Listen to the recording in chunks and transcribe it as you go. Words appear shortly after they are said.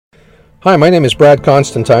Hi, my name is Brad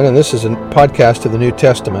Constantine, and this is a podcast of the New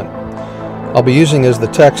Testament. I'll be using as the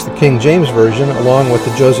text the King James Version along with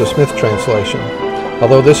the Joseph Smith translation.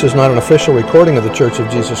 Although this is not an official recording of the Church of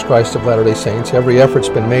Jesus Christ of Latter-day Saints, every effort's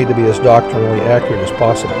been made to be as doctrinally accurate as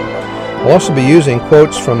possible. I'll also be using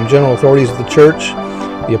quotes from general authorities of the Church,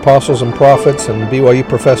 the apostles and prophets, and BYU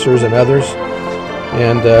professors and others,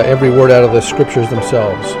 and every word out of the Scriptures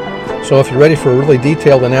themselves. So if you're ready for a really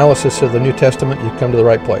detailed analysis of the New Testament, you've come to the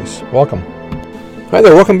right place. Welcome. Hi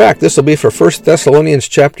there, welcome back. This will be for 1 Thessalonians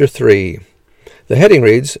chapter 3. The heading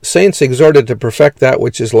reads, Saints exhorted to perfect that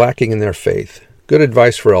which is lacking in their faith. Good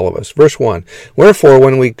advice for all of us. Verse 1, Wherefore,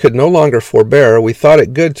 when we could no longer forbear, we thought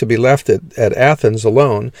it good to be left at Athens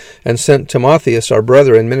alone, and sent Timotheus, our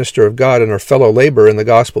brother and minister of God, and our fellow laborer in the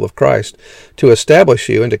gospel of Christ, to establish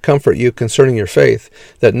you and to comfort you concerning your faith,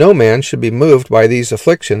 that no man should be moved by these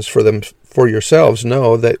afflictions, for yourselves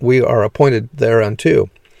know that we are appointed thereunto.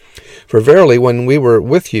 For verily, when we were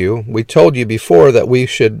with you, we told you before that we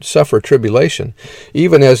should suffer tribulation,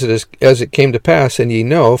 even as it came to pass, and ye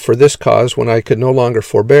know, for this cause, when I could no longer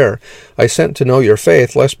forbear, I sent to know your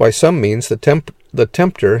faith, lest by some means the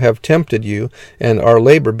tempter have tempted you, and our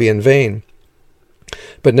labor be in vain.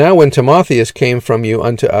 But now when Timotheus came from you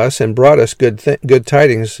unto us, and brought us good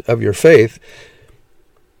tidings of your faith,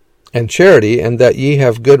 and charity, and that ye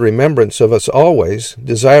have good remembrance of us always,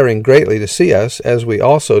 desiring greatly to see us, as we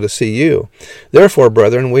also to see you. Therefore,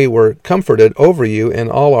 brethren, we were comforted over you in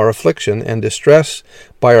all our affliction and distress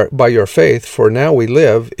by your faith, for now we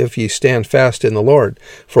live, if ye stand fast in the Lord.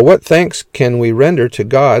 For what thanks can we render to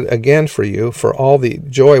God again for you, for all the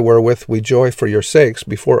joy wherewith we joy for your sakes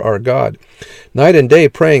before our God, night and day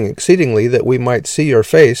praying exceedingly that we might see your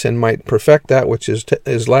face, and might perfect that which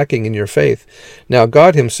is lacking in your faith. Now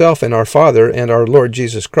God himself and our Father and our Lord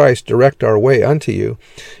Jesus Christ direct our way unto you,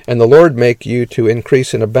 and the Lord make you to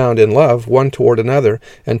increase and abound in love one toward another,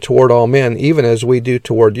 and toward all men, even as we do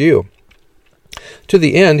toward you, to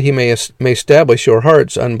the end he may establish your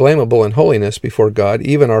hearts unblameable in holiness before God,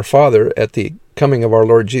 even our Father, at the coming of our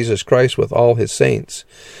Lord Jesus Christ with all his saints.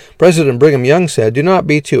 President Brigham Young said, Do not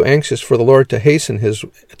be too anxious for the Lord to hasten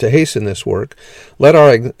this work. Let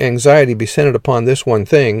our anxiety be centered upon this one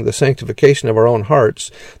thing, the sanctification of our own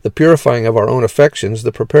hearts, the purifying of our own affections,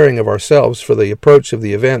 the preparing of ourselves for the approach of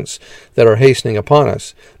the events that are hastening upon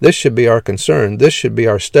us. This should be our concern. This should be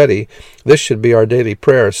our study. This should be our daily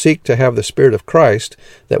prayer. Seek to have the Spirit of Christ,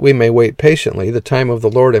 that we may wait patiently the time of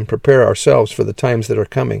the Lord, and prepare ourselves for the times that are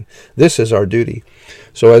coming. This is our duty.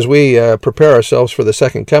 So as we prepare ourselves for the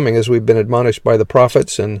second coming, as we've been admonished by the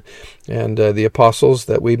prophets and the apostles,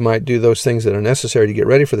 that we might do those things that are necessary to get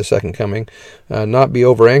ready for the second coming, not be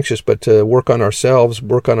over anxious, but to work on ourselves,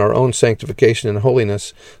 work on our own sanctification and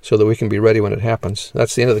holiness, so that we can be ready when it happens.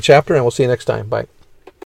 That's the end of the chapter, and we'll see you next time. Bye.